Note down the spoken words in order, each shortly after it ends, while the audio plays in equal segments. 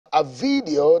a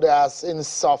video that has since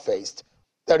surfaced.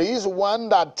 There is one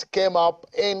that came up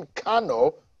in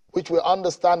Kano, which we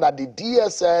understand that the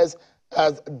DSS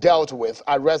has dealt with,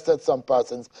 arrested some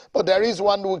persons. But there is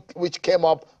one which came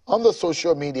up on the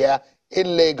social media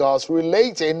in Lagos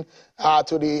relating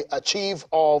to the chief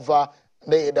of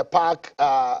the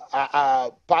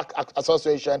Park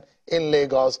Association in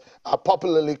Lagos,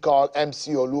 popularly called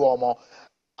MC Oluomo.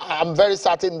 I'm very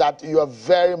certain that you are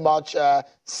very much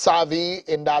savvy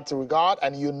in that regard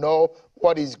and you know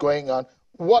what is going on.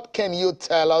 What can you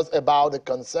tell us about the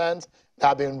concerns that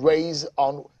have been raised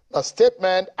on a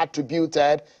statement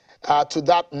attributed to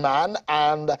that man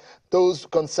and those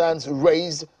concerns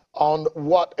raised on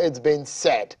what is being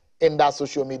said in that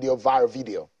social media viral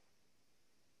video?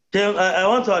 Tim, I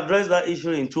want to address that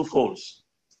issue in two folds.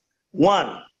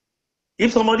 One,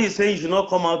 if somebody is saying you should not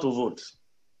come out to vote,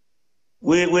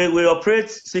 we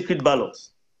operate secret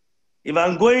ballots. If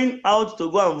I'm going out to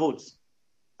go and vote,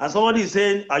 and somebody is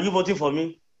saying, are you voting for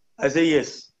me? I say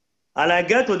yes. And I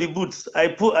get to the booth, I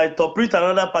top print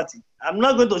another party. I'm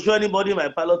not going to show anybody my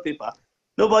ballot paper.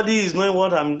 Nobody is knowing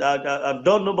what I've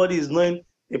done. Nobody is knowing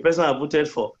the person I voted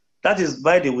for. That is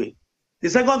by the way. The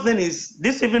second thing is,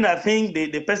 this evening I think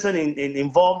the person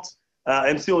involved,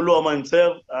 MC Oluomo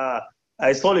himself,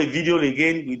 I saw a video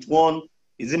again with one,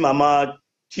 is it Mama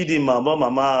Chidima,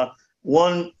 Mama,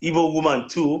 one Igbo woman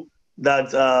too,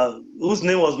 that whose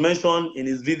name was mentioned in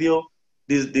his video,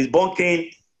 this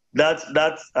bunking that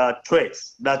threat,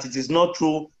 that it is not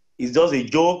true, it's just a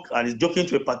joke, and he's joking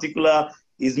to a particular,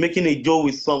 he's making a joke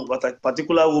with a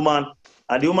particular woman,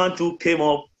 and the woman too came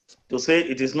up to say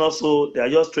it is not so, they are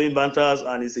just throwing banters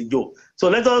and it's a joke. So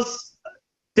let us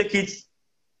take it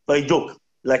for a joke,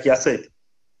 like you said.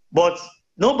 But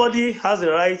nobody has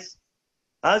the right,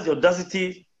 has the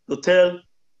audacity to tell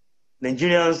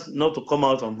Nigerians not to come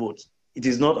out and vote. It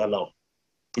is not allowed.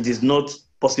 It is not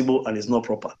possible and it's not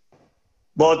proper.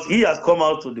 But he has come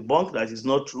out to debunk that it's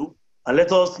not true. And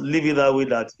let us leave it that way,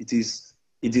 that it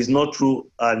is not true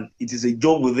and it is a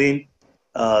joke within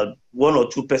one or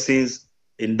two persons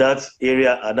in that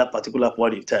area at that particular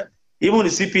point in time. Even the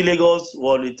CP Lagos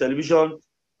was on the television,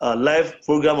 live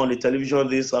program on the television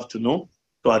this afternoon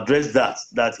to address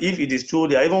that if it is true,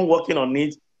 they are even working on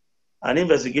it and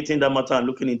investigating that matter and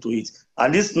looking into it.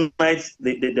 And this night,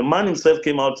 the man himself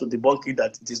came out to debunk it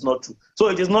that it is not true. So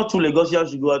it is not true. Lagosians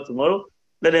should go out tomorrow.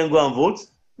 Let them go and vote.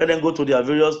 Let them go to their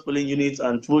various polling units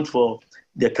and vote for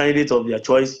the candidate of their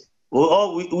choice.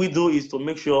 All we do is to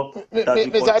make sure that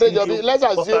Mr. Adejobi, let's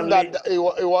assume that it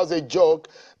was a joke,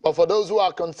 but for those who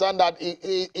are concerned that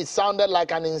it sounded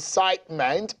like an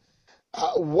incitement,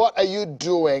 what are you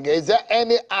doing? Is there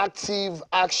any active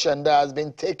action that has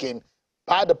been taken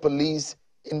by the police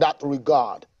in that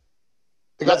regard?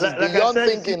 Because it's beyond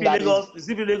thinking that... The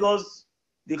CP Lagos,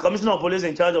 the Commissioner of Police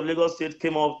in charge of Lagos State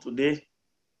came up today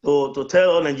to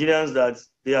tell all Nigerians that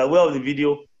they are aware of the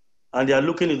video and they are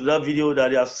looking into that video,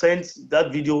 that they have sent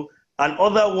that video and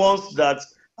other ones that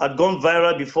had gone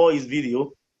viral before his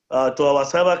video to our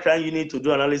cybercrime unit to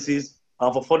do analysis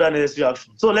and for further necessary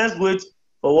action. So let's wait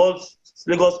for what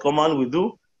Lagos Command will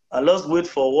do, and let's wait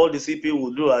for what the CP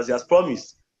will do as he has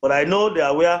promised. But I know they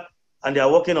are aware and they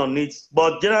are working on it.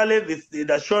 But generally,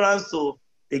 the assurance to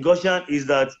Lagosian is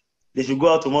that they should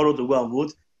go out tomorrow to go and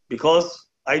vote, because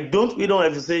we don't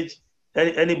envisage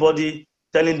anybody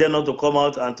telling them not to come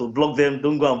out and to block them,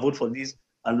 don't go and vote for this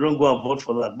and don't go and vote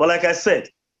for that. But like I said,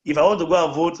 if I want to go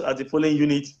and vote at the polling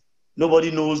unit,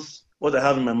 nobody knows what I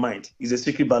have in my mind. It's a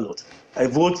secret ballot. I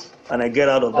vote and I get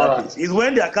out of that place. It's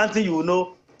when they are counting, you will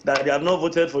know that they have not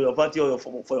voted for your party or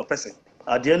for your person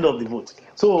at the end of the vote.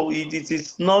 So it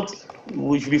is not,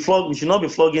 we should not be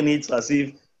flogging it as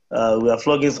if we are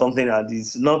flogging something, and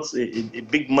it's not a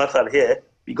big matter here,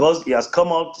 because he has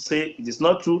come out to say it is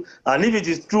not true. And if it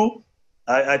is true,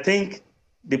 I think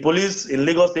the police in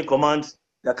Lagos State Command,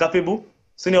 they are capable.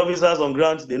 Senior officers on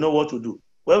ground, they know what to do.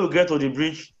 When we get to the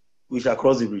bridge, we shall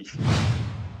cross the bridge.